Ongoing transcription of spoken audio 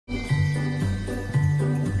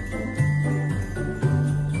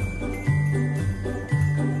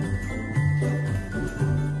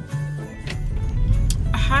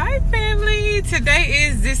today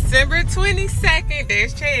is December 22nd.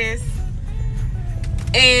 There's Chess.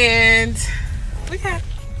 And we got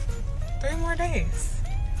 3 more days.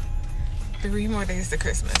 3 more days to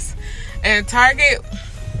Christmas. And Target,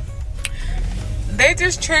 they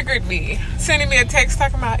just triggered me, sending me a text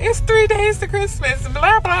talking about it's 3 days to Christmas,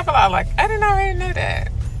 blah, blah, blah. Like, I didn't already know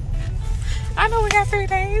that. I know we got 3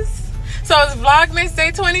 days. So it's Vlogmas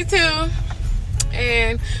day 22.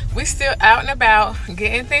 And we still out and about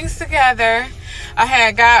getting things together. I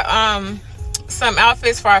had got some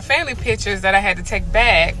outfits for our family pictures that I had to take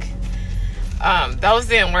back. Those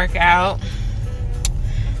didn't work out.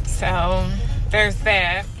 So there's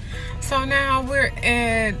that. So now we're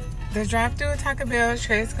at the drive-thru at Taco Bell.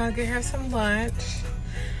 Trey's gonna get her some lunch.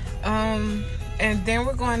 And then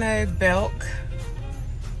we're going to Belk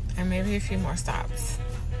and maybe a few more stops.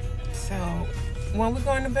 So when we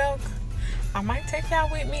going to Belk, I might take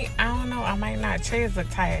y'all with me. I don't know. I might not. Trey's look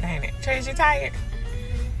tired, ain't it? Trey's, you tired?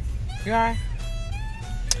 You are?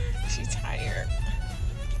 She's tired.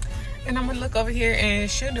 And I'm gonna look over here in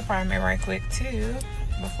shoe department right quick too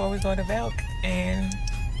before we go to Belk. And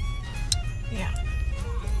yeah.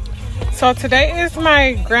 So today is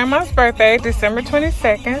my grandma's birthday, December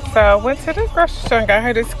 22nd. So I went to the grocery store and got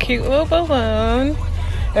her this cute little balloon.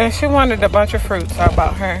 And she wanted a bunch of fruit, so I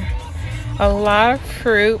bought her a lot of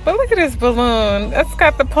fruit. But look at this balloon. It's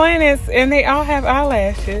got the planets and they all have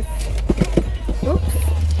eyelashes. Oops.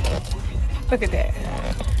 Look at that.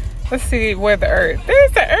 Let's see where the earth.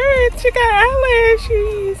 There's the earth. She got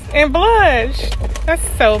eyelashes and blush.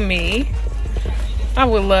 That's so me. I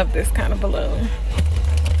would love this kind of balloon.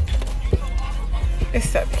 It's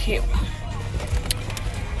so cute.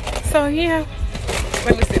 So yeah.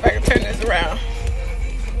 Let me see if I can turn this around.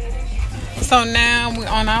 So now we're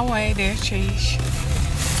on our way. There's Cheech.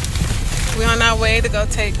 We're on our way to go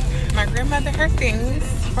take my grandmother her things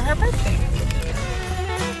for her birthday.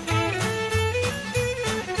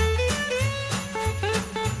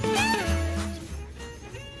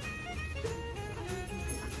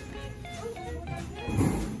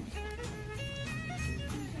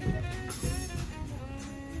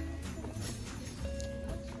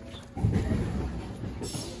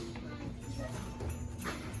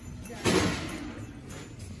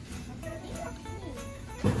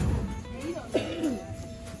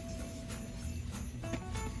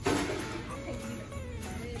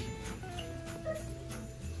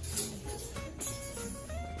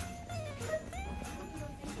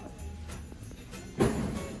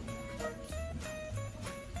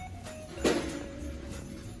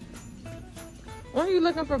 What are you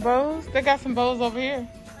looking for, bows? They got some bows over here.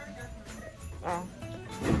 Oh.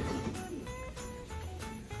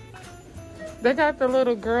 They got the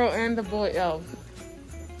little girl and the boy elf.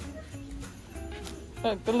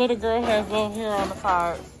 Look, the little girl has little hair on the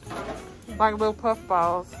sides. Like little puff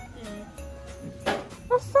balls.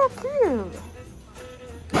 That's so cute.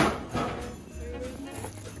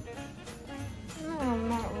 No, I'm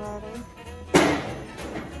not ready.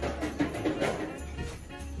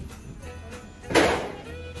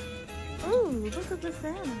 Ooh, look at this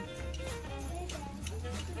Santa.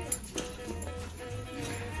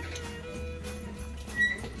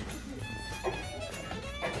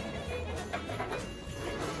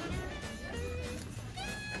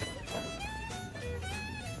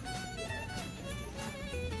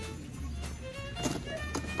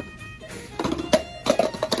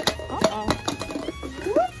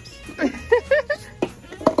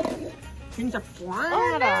 Things are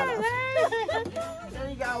flying out of us. There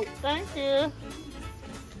you go. Thank you.